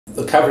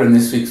The cover in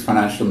this week's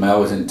Financial Mail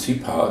was in two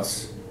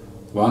parts.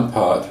 One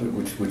part,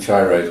 which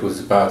I wrote,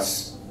 was about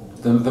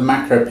the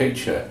macro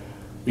picture.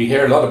 We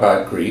hear a lot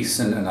about Greece,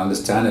 and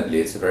understandably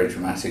it's a very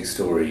dramatic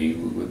story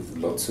with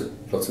lots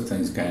of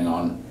things going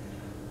on.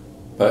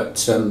 But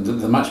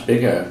the much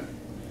bigger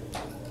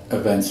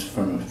events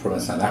from a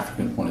South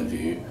African point of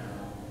view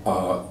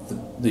are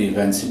the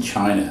events in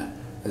China.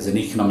 There's an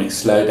economic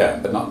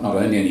slowdown, but not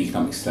only an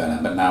economic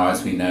slowdown, but now,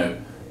 as we know,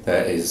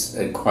 there is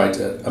quite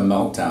a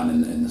meltdown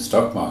in the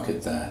stock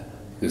market there,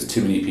 because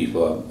too many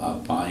people are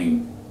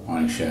buying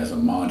shares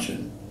on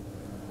margin.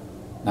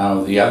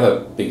 Now, the other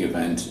big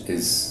event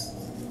is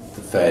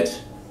the Fed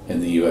in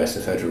the US,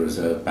 the Federal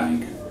Reserve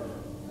Bank,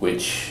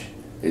 which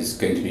is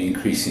going to be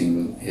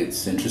increasing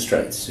its interest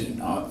rates soon.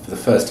 For the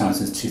first time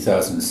since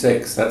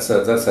 2006, that's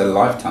a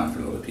lifetime for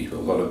a lot of people.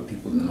 A lot of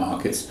people in the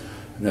markets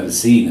have never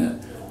seen a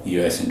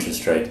US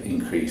interest rate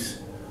increase.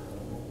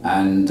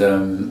 And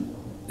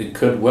it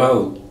could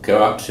well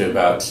go up to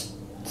about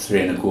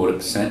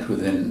 3.25%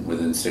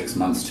 within 6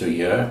 months to a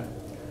year,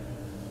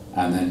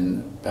 and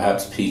then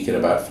perhaps peak at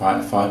about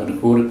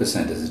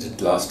 5.25% as it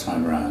did last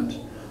time around.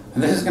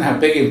 And this is going to have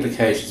big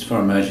implications for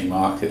emerging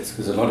markets,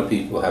 because a lot of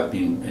people have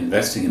been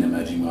investing in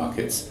emerging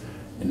markets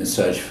in a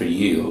search for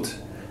yield,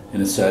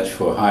 in a search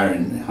for higher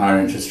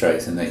interest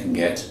rates than they can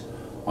get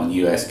on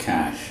US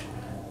cash.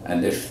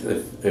 And if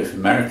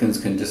Americans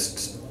can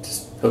just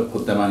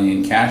put their money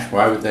in cash,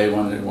 why would they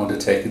want to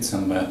take it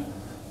somewhere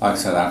like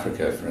South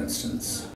Africa, for instance?